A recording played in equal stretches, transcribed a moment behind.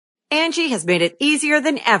Angie has made it easier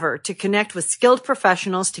than ever to connect with skilled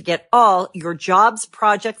professionals to get all your jobs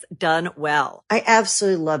projects done well. I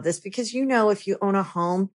absolutely love this because, if you own a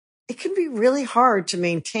home, it can be really hard to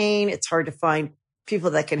maintain. It's hard to find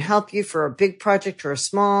people that can help you for a big project or a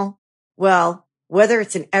small. Well, whether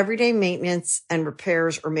it's in everyday maintenance and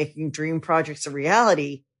repairs or making dream projects a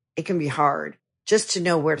reality, it can be hard just to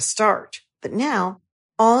know where to start. But now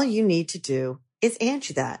all you need to do is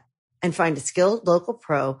Angie that and find a skilled local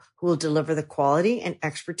pro who will deliver the quality and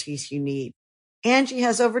expertise you need. Angie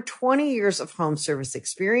has over 20 years of home service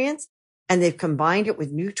experience, and they've combined it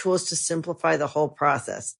with new tools to simplify the whole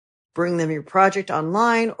process. Bring them your project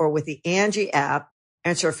online or with the Angie app,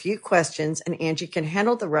 answer a few questions, and Angie can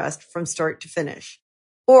handle the rest from start to finish.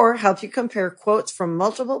 Or help you compare quotes from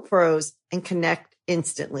multiple pros and connect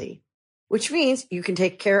instantly, which means you can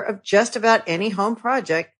take care of just about any home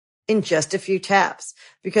project in just a few taps.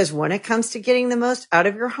 Because when it comes to getting the most out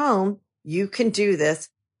of your home, you can do this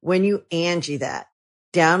when you Angie that.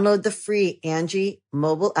 Download the free Angie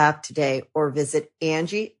mobile app today or visit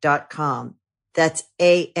Angie.com. That's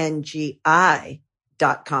ANGI.com.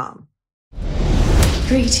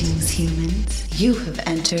 Greetings, humans. You have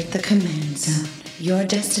entered the Command Zone, your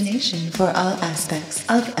destination for all aspects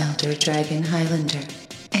of Elder Dragon Highlander.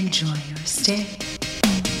 Enjoy your stay.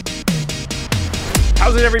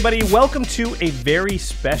 How's it, everybody? Welcome to a very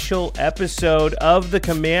special episode of the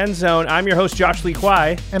Command Zone. I'm your host, Josh Lee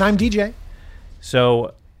Kwai. And I'm DJ.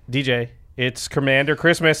 So, DJ, it's Commander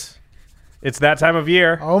Christmas. It's that time of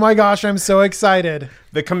year. Oh my gosh, I'm so excited.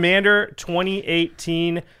 The Commander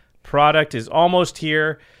 2018 product is almost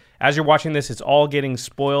here. As you're watching this, it's all getting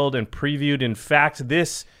spoiled and previewed. In fact,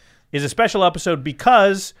 this is a special episode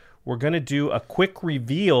because we're going to do a quick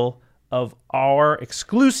reveal of our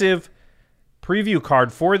exclusive preview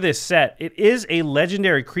card for this set. It is a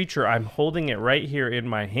legendary creature. I'm holding it right here in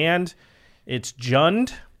my hand. It's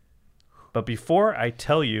Jund. But before I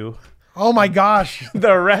tell you, oh my gosh,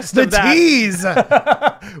 the rest of that, tease.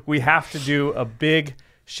 We have to do a big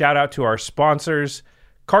shout out to our sponsors,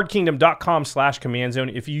 cardkingdom.com/command zone.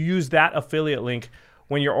 If you use that affiliate link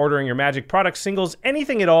when you're ordering your Magic products, singles,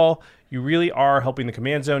 anything at all, you really are helping the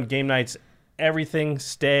Command Zone, game nights, everything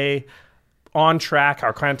stay on track,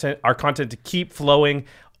 our content to keep flowing.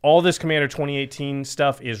 All this Commander 2018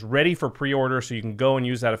 stuff is ready for pre-order, so you can go and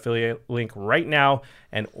use that affiliate link right now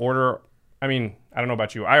and order. I mean, I don't know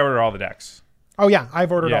about you. I order all the decks. Oh yeah,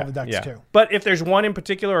 I've ordered all the decks too. But if there's one in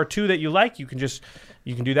particular or two that you like, you can do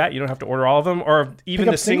that. You don't have to order all of them, or even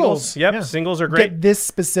the singles. Yep, yeah. Singles are great. Get this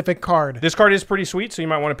specific card. This card is pretty sweet, so you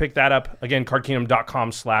might want to pick that up. Again,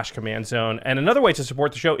 cardkingdom.com/command zone. And another way to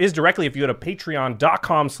support the show is directly if you go to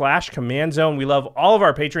patreon.com/command zone. We love all of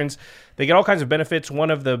our patrons. They get all kinds of benefits. One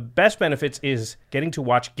of the best benefits is getting to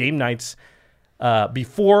watch game nights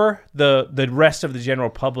before the rest of the general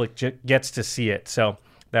public gets to see it. So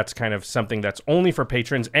that's kind of something that's only for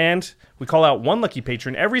patrons. And we call out one lucky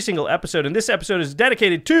patron every single episode. And this episode is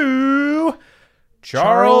dedicated to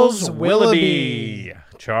Charles Willoughby.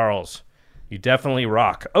 Charles, you definitely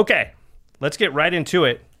rock. Okay, let's get right into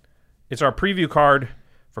it. It's our preview card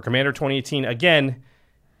for Commander 2018. Again,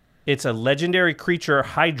 it's a legendary creature,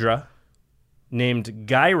 Hydra, named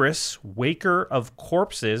Gyrus, Waker of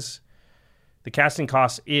Corpses. The casting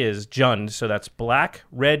cost is Jund, so that's black,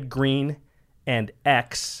 red, green, and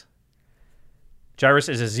X. Gyrus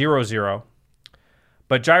is a 0/0.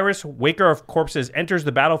 But Gyrus, Waker of Corpses, enters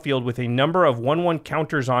the battlefield with a number of 1/1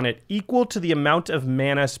 counters on it equal to the amount of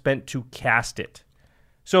mana spent to cast it.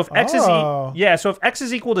 So if X is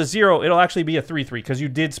equal to 0, it'll actually be a 3/3 because you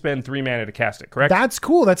did spend 3 mana to cast it, correct? That's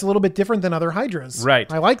cool. That's a little bit different than other Hydras. Right.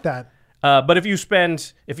 I like that. But if you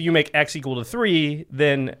make X equal to 3,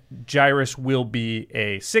 then Gyrus will be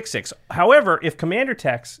a 6/6. However, if Commander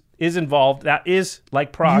Text is involved, that is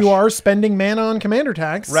like Prosh. You are spending mana on Commander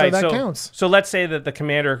Tax, right, so that counts. So let's say that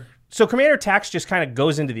Commander Tax just kind of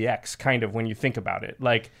goes into the X, kind of, when you think about it.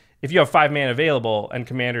 Like, if you have 5 mana available and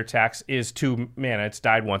Commander Tax is 2 mana, it's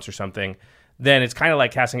died once or something, then it's kind of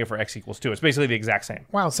like casting it for X equals 2. It's basically the exact same.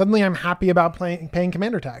 Wow, suddenly I'm happy about paying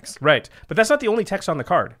Commander Tax. Right, but that's not the only text on the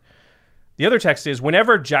card. The other text is,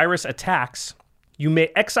 whenever Gyrus attacks, you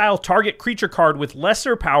may exile target creature card with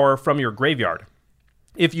lesser power from your graveyard.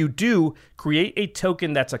 If you do, create a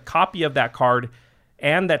token that's a copy of that card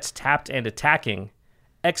and that's tapped and attacking.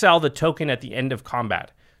 Exile the token at the end of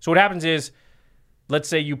combat. So what happens is, let's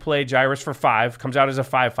say you play Gyrus for 5, comes out as a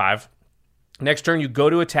 5/5. Next turn, you go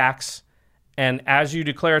to attacks, and as you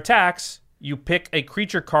declare attacks, you pick a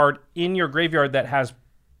creature card in your graveyard that has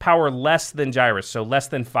power less than Gyrus, so less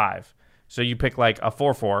than 5. So you pick like a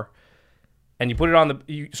 4/4, and you put it on the...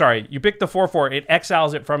 you pick the 4/4, it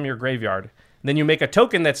exiles it from your graveyard. Then you make a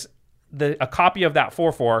token that's a copy of that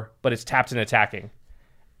 4/4, but it's tapped and attacking.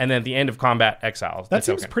 And then at the end of combat, exiles. That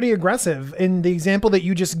seems pretty aggressive. In the example that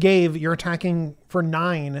you just gave, you're attacking for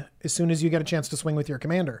 9 as soon as you get a chance to swing with your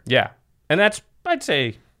commander. Yeah. And that's, I'd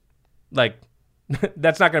say, like,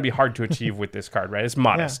 that's not going to be hard to achieve with this card, right? It's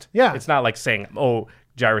modest. Yeah. It's not like saying, oh,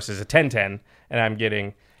 Gyrus is a 10/10, and I'm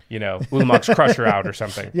getting, Ulamog's Crusher out or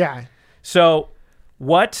something. Yeah. So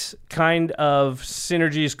what kind of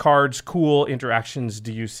synergies, cards, cool interactions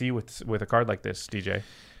do you see with a card like this, DJ?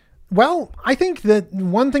 Well, I think that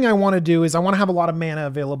one thing I want to do is I want to have a lot of mana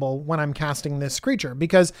available when I'm casting this creature,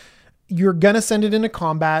 because you're going to send it into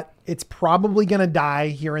combat. It's probably going to die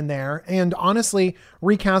here and there. And honestly,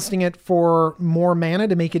 recasting it for more mana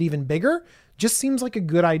to make it even bigger just seems like a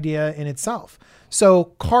good idea in itself. So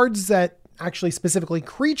cards that actually specifically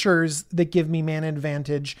creatures that give me mana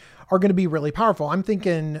advantage are going to be really powerful. I'm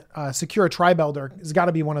thinking Secure Tribe Elder has got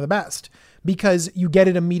to be one of the best, because you get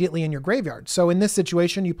it immediately in your graveyard. So in this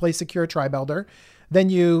situation, you play Secure Tribe Elder, then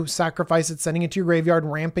you sacrifice it, sending it to your graveyard,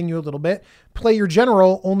 ramping you a little bit, play your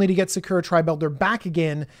general only to get Secure Tribe Elder back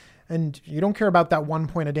again, and you don't care about that 1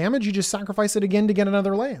 point of damage. You just sacrifice it again to get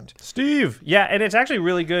another land. Steve. Yeah, and it's actually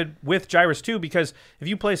really good with Gyrus too, because if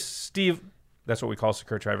you play Steve, that's what we call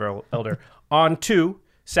Secure Tribe Elder, on 2,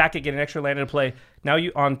 sack it, get an extra land into play. Now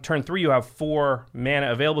you on turn 3, you have 4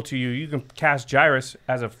 mana available to you. You can cast Gyrus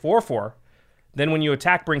as a 4/4. Then when you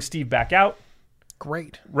attack, bring Steve back out.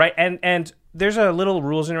 Great. Right, and there's a little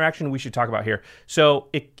rules interaction we should talk about here. So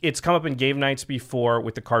it's come up in Game Nights before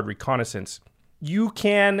with the card Reconnaissance. You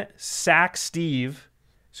can sack Steve,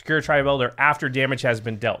 Secure Tribe Elder, after damage has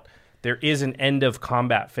been dealt. There is an end of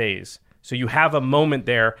combat phase. So you have a moment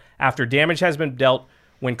there after damage has been dealt,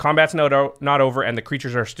 when combat's not over and the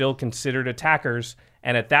creatures are still considered attackers.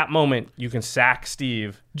 And at that moment, you can sack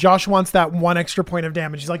Steve. Josh wants that 1 extra point of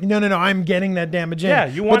damage. He's like, no, I'm getting that damage in. Yeah,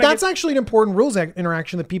 you want. But that's actually an important rules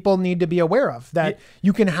interaction that people need to be aware of. That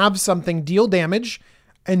you can have something deal damage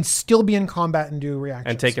and still be in combat and do reactions.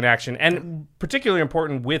 And take an action. And particularly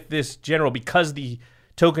important with this general, because the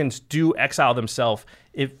tokens do exile themselves.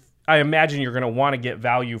 If I imagine you're going to want to get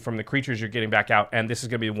value from the creatures you're getting back out, and this is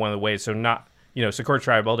going to be one of the ways. So not... Secure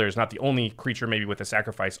Tribe Elder is not the only creature maybe with a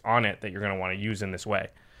sacrifice on it that you're going to want to use in this way.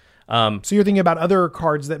 So you're thinking about other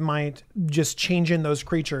cards that might just change in those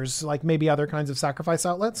creatures, like maybe other kinds of sacrifice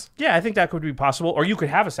outlets? Yeah, I think that could be possible. Or you could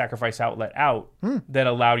have a sacrifice outlet out that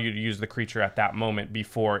allowed you to use the creature at that moment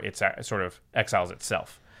before it sort of exiles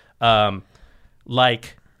itself.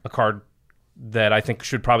 Like a card that I think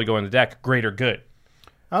should probably go in the deck, Greater Good.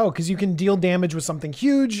 Oh, because you can deal damage with something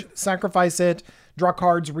huge, sacrifice it, draw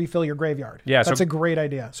cards, refill your graveyard. Yeah, that's a great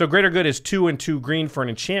idea. So Greater Good is 2 and 2 green for an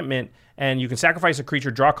enchantment, and you can sacrifice a creature,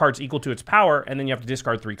 draw cards equal to its power, and then you have to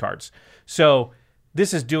discard 3 cards. So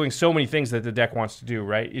this is doing so many things that the deck wants to do,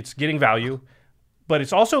 right? It's getting value, but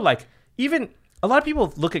it's also like, even a lot of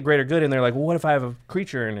people look at Greater Good and they're like, well, what if I have a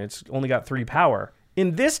creature and it's only got 3 power?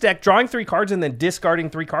 In this deck, drawing 3 cards and then discarding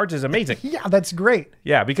 3 cards is amazing. Yeah, that's great.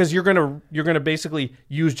 Yeah, because you're gonna basically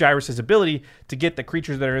use Gyrus' ability to get the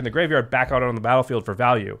creatures that are in the graveyard back out on the battlefield for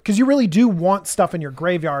value. Because you really do want stuff in your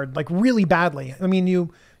graveyard, like really badly. I mean, you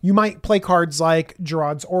might play cards like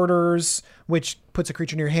Gerard's Orders, which puts a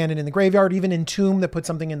creature in your hand and in the graveyard, even Entomb that puts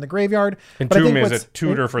something in the graveyard. Entomb is a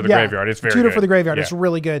tutor for the graveyard. It's very tutor good. For the graveyard. Yeah. It's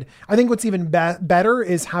really good. I think what's even better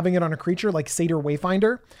is having it on a creature like Satyr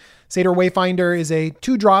Wayfinder. Satyr Wayfinder is a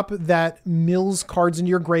 2-drop that mills cards into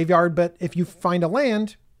your graveyard, but if you find a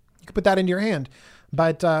land, you can put that into your hand.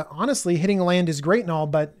 But honestly, hitting a land is great and all,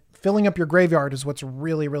 but filling up your graveyard is what's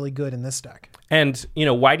really, really good in this deck. And,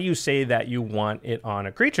 why do you say that you want it on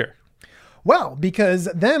a creature? Well, because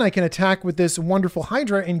then I can attack with this wonderful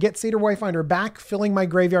Hydra and get Satyr Wayfinder back, filling my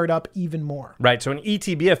graveyard up even more. Right, so an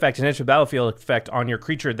ETB effect, an Enter Battlefield effect on your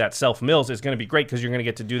creature that self-mills is going to be great because you're going to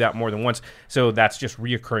get to do that more than once. So that's just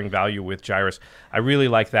reoccurring value with Gyrus. I really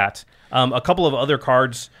like that. A couple of other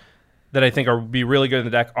cards that I think be really good in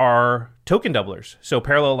the deck are token doublers. So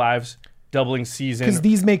Parallel Lives, Doubling Season. Because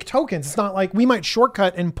these make tokens. It's not like we might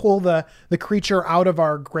shortcut and pull the creature out of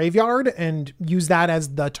our graveyard and use that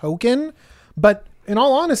as the token. But in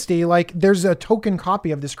all honesty, like there's a token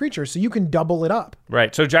copy of this creature, so you can double it up.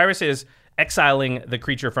 Right. So Gyrus is exiling the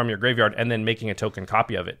creature from your graveyard and then making a token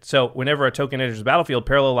copy of it. So whenever a token enters the battlefield,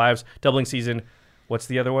 Parallel Lives, Doubling Season, what's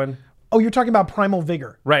the other one? Oh, you're talking about Primal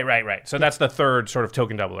Vigor. Right. So that's the third sort of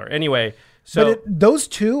token doubler. Anyway, so... But those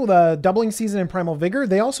two, the Doubling Season and Primal Vigor,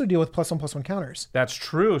 they also deal with +1/+1 counters. That's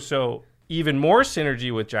true. So even more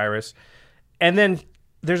synergy with Gyrus. And then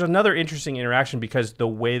there's another interesting interaction because the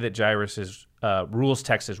way that Gyrus's rules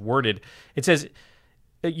text is worded, it says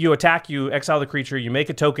you attack, you exile the creature, you make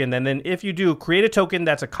a token, and then if you do, create a token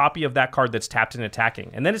that's a copy of that card that's tapped and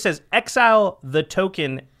attacking. And then it says exile the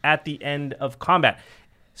token at the end of combat.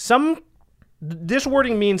 This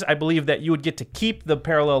wording means, I believe, that you would get to keep the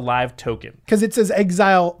parallel live token. Because it says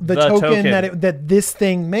exile the token. that this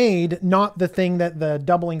thing made, not the thing that the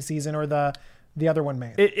doubling season or the other one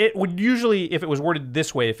made. It would usually, if it was worded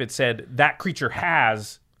this way, if it said that creature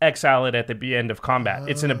has, exile it at the end of combat.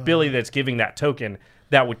 It's an ability that's giving that token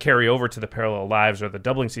that would carry over to the parallel lives or the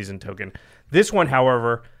doubling season token. This one,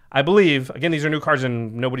 however, I believe, again, these are new cards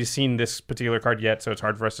and nobody's seen this particular card yet, so it's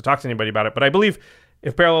hard for us to talk to anybody about it, but I believe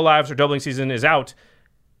if parallel lives or doubling season is out,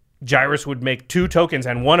 Gyrus would make 2 tokens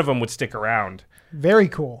and one of them would stick around. Very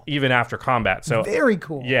cool. Even after combat. So very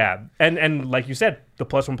cool. Yeah. And like you said, the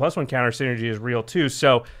 +1/+1 counter synergy is real too.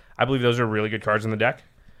 So I believe those are really good cards in the deck.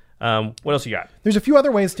 What else you got? There's a few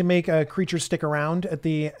other ways to make a creature stick around at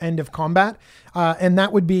the end of combat, and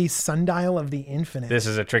that would be Sundial of the Infinite. This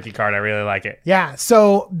is a tricky card. I really like it. Yeah,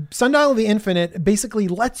 so Sundial of the Infinite basically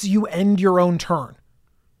lets you end your own turn.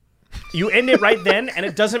 You end it right then, and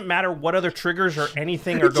it doesn't matter what other triggers or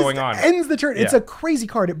anything are going on. It ends the turn. Yeah. It's a crazy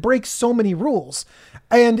card. It breaks so many rules.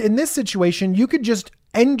 And in this situation, you could just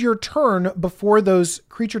end your turn before those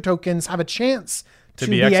creature tokens have a chance to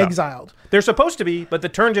be exiled. They're supposed to be, but the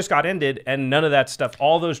turn just got ended, and none of that stuff,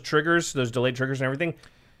 all those triggers, those delayed triggers and everything,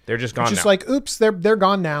 they're just gone now. Just like, oops, they're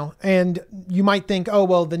gone now. And you might think, oh,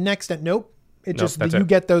 well, the next, nope. You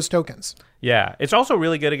get those tokens. Yeah. It's also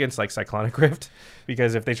really good against like Cyclonic Rift,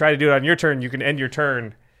 because if they try to do it on your turn, you can end your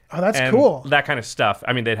turn. Oh, that's cool. That kind of stuff.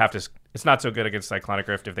 I mean, they'd have to, it's not so good against Cyclonic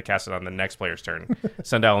Rift if they cast it on the next player's turn.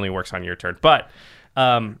 Sundial only works on your turn. But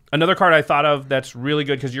another card I thought of that's really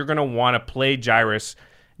good, because you're going to want to play Gyrus.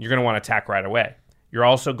 You're going to want to attack right away. You're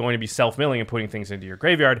also going to be self-milling and putting things into your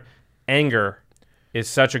graveyard. Anger is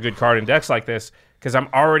such a good card in decks like this, because I'm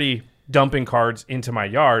already dumping cards into my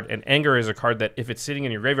yard, and Anger is a card that if it's sitting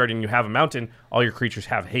in your graveyard and you have a mountain, all your creatures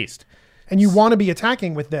have haste. And you want to be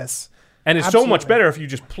attacking with this. And it's so much better if you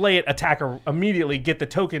just play it, attack immediately, get the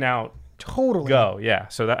token out. Totally. Go, yeah.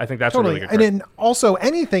 So I think that's a really good card. And then also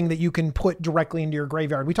anything that you can put directly into your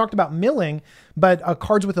graveyard. We talked about milling, but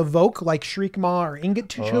cards with Evoke like Shriek Maw or Ingot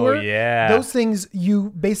Chewer, those things,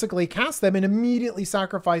 you basically cast them and immediately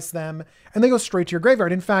sacrifice them, and they go straight to your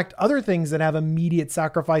graveyard. In fact, other things that have immediate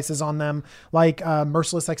sacrifices on them, like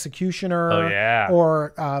Merciless Executioner,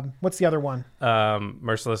 or what's the other one?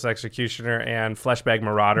 Merciless Executioner and Fleshbag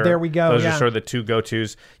Marauder. There we go. Those are sort of the two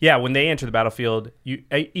go-tos. Yeah, when they enter the battlefield,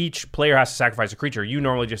 each player has to sacrifice a creature. You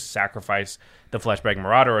normally just sacrifice the Fleshbag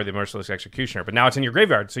Marauder or the Merciless Executioner, but now it's in your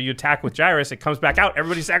graveyard. So you attack with Gyrus, it comes back out,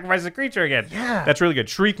 everybody sacrifices a creature again. Yeah. That's really good.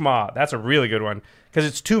 Shriek Maw, that's a really good one, because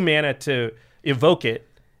it's 2 mana to evoke it.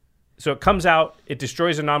 So it comes out, it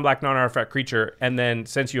destroys a non-black, non-artifact creature, and then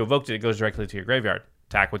since you evoked it, it goes directly to your graveyard.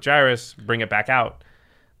 Attack with Gyrus, bring it back out.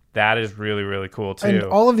 That is really, really cool, too. And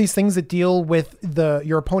all of these things that deal with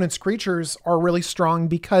your opponent's creatures are really strong,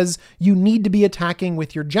 because you need to be attacking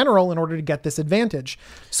with your general in order to get this advantage.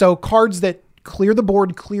 So cards that clear the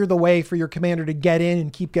board, clear the way for your commander to get in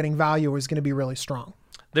and keep getting value is going to be really strong.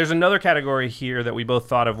 There's another category here that we both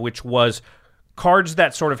thought of, which was cards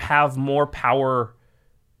that sort of have more power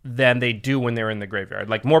than they do when they're in the graveyard.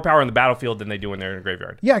 Like more power in the battlefield than they do when they're in the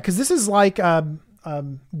graveyard. Yeah, because this is like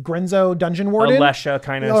Grenzo Dungeon Warden. Alesha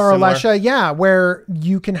kind of Or similar. Alesha, yeah, where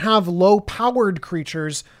you can have low-powered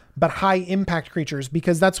creatures but high-impact creatures,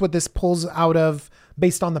 because that's what this pulls out of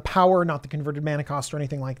based on the power, not the converted mana cost or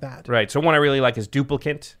anything like that. Right. So one I really like is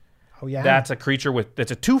Duplicant. Oh, yeah. That's a creature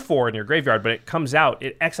that's a 2/4 in your graveyard, but it comes out,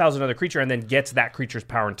 it exiles another creature and then gets that creature's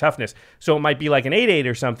power and toughness. So it might be like an 8/8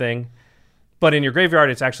 or something, but in your graveyard,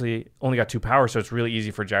 it's actually only got 2 power, so it's really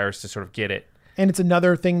easy for Gyrus to sort of get it. And it's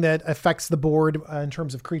another thing that affects the board in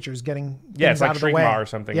terms of creatures getting things it's like out of the way. Shriek Maw or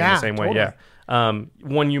something in the same way. Yeah.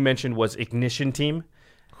 One you mentioned was Ignition Team.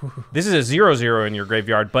 This is a 0/0 in your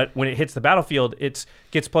graveyard, but when it hits the battlefield, it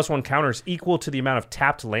gets +1 counters equal to the amount of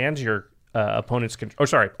tapped lands your opponents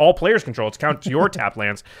all players control. It's count to your tapped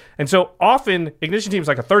lands. And so often Ignition Team is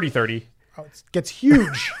like a 30/30. Oh, it gets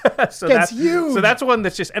huge. Huge. So that's one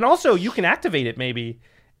that's just, and also you can activate it maybe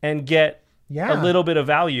and get a little bit of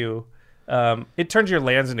value. It turns your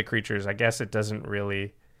lands into creatures. I guess it doesn't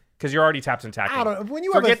really, because you're already tapped and attacking. I don't know. When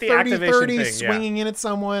you have a 30/30 swinging in at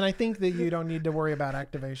someone, I think that you don't need to worry about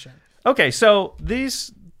activation. Okay, so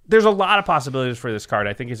there's a lot of possibilities for this card.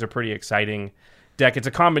 I think it's a pretty exciting deck. It's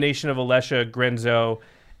a combination of Alesha, Grenzo,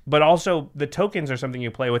 but also the tokens are something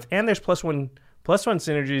you play with, and there's +1 Plus One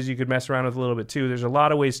synergies you could mess around with a little bit too. There's a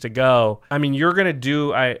lot of ways to go. I mean, you're going to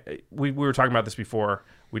do, we were talking about this before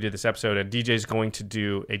we did this episode, and DJ's going to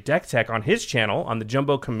do a deck tech on his channel, on the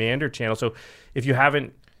Jumbo Commander channel. So if you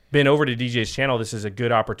haven't been over to DJ's channel, this is a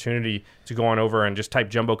good opportunity to go on over and just type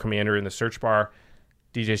Jumbo Commander in the search bar.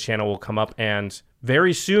 DJ's channel will come up, and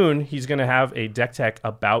very soon he's going to have a deck tech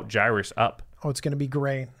about Gyrus up. Oh, it's going to be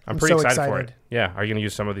great. I'm pretty so excited for it. Yeah. Are you going to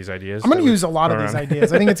use some of these ideas? I'm going to use a lot of these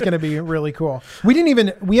ideas. I think it's going to be really cool.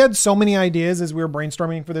 We had so many ideas as we were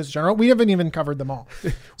brainstorming for this general. We haven't even covered them all.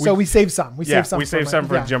 So we saved some. We saved some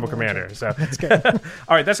for Jumbo Commander. So that's good. All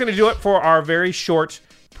right. That's going to do it for our very short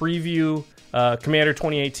preview Commander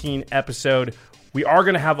 2018 episode. We are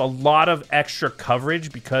going to have a lot of extra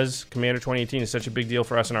coverage because Commander 2018 is such a big deal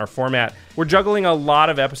for us in our format. We're juggling a lot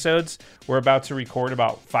of episodes. We're about to record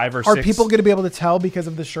about 5 or 6. Are people going to be able to tell because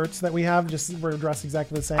of the shirts that we have? Just we're dressed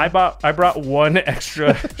exactly the same. I brought one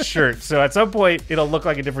extra shirt, so at some point it'll look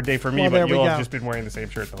like a different day for me, but you'll have just been wearing the same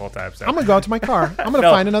shirt the whole time. So I'm going to go out to my car. I'm going to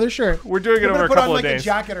find another shirt. We're doing it over a couple of days.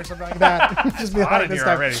 Put on like a jacket or something like that. Just be hot in here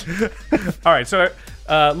already. All right, so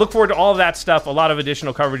look forward to all of that stuff. A lot of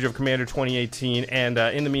additional coverage of Commander 2018, and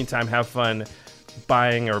in the meantime, have fun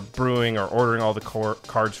buying or brewing or ordering all the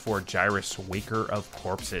cards for Gyrus, Waker of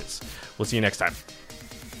Corpses. We'll see you next time.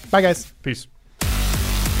 Bye, guys. Peace.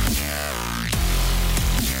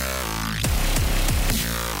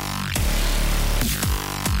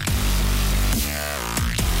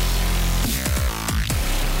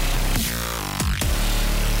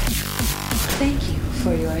 Thank you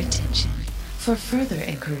for your attention. For further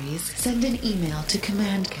inquiries, send an email to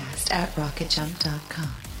commandcast@rocketjump.com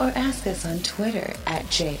or ask us on Twitter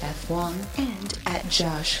 @JFWong and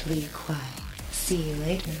 @JoshLeeQuai. See you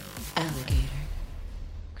later, alligator.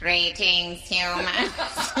 Greetings, humans.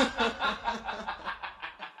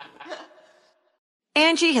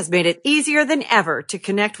 Angie has made it easier than ever to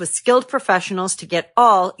connect with skilled professionals to get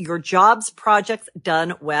all your jobs projects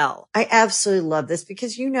done well. I absolutely love this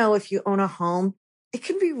because, if you own a home, it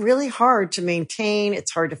can be really hard to maintain.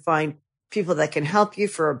 It's hard to find people that can help you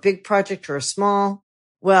for a big project or a small.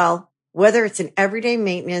 Well, whether it's in everyday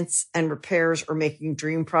maintenance and repairs or making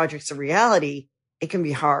dream projects a reality, it can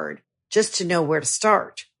be hard just to know where to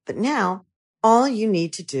start. But now all you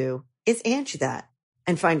need to do is Angie that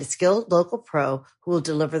and find a skilled local pro who will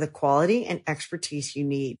deliver the quality and expertise you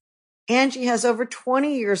need. Angie has over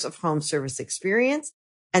 20 years of home service experience,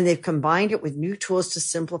 and they've combined it with new tools to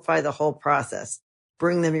simplify the whole process.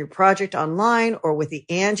 Bring them your project online or with the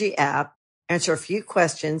Angie app, answer a few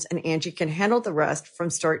questions, and Angie can handle the rest from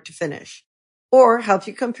start to finish. Or help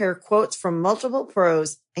you compare quotes from multiple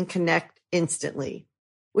pros and connect instantly,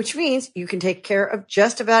 which means you can take care of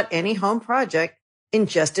just about any home project in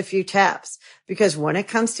just a few taps. Because when it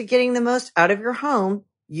comes to getting the most out of your home,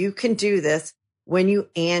 you can do this when you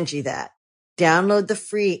Angie that. Download the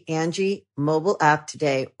free Angie mobile app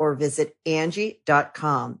today or visit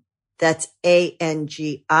Angie.com. That's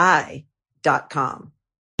ANGI.com.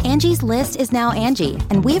 Angie's List is now Angie,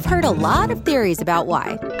 and we've heard a lot of theories about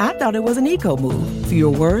why. I thought it was an eco move. Fewer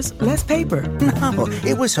words, less paper. No,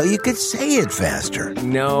 it was so you could say it faster.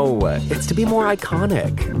 No, it's to be more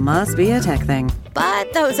iconic. Must be a tech thing.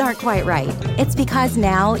 But those aren't quite right. It's because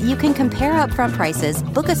now you can compare upfront prices,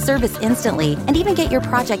 book a service instantly, and even get your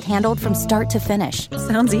project handled from start to finish.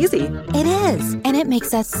 Sounds easy. It is, and it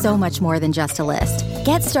makes us so much more than just a list.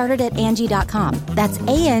 Get started at Angie.com. That's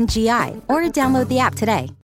ANGI, or download the app today.